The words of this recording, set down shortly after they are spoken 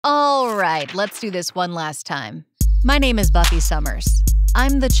right, let's do this one last time. My name is Buffy Summers.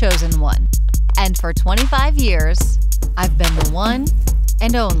 I'm the chosen one. And for 25 years, I've been the one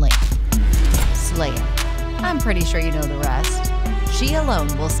and only Slayer. I'm pretty sure you know the rest. She alone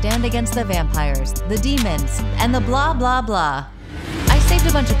will stand against the vampires, the demons, and the blah blah blah. I saved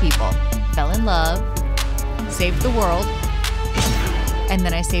a bunch of people, fell in love, saved the world, and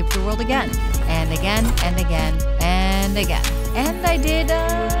then I saved the world again, and again, and again, and again. And I did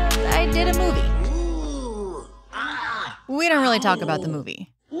a movie. We don't really talk about the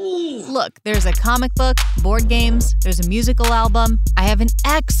movie. Look, there's a comic book, board games, there's a musical album, I have an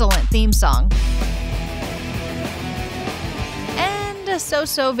excellent theme song, and a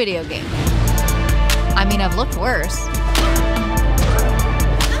so-so video game. I mean, I've looked worse.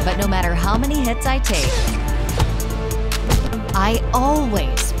 But no matter how many hits I take, I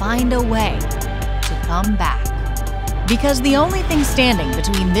always find a way to come back. Because the only thing standing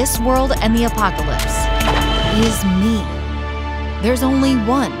between this world and the apocalypse is me. There's only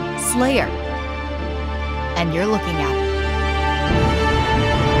one Slayer, and you're looking at it.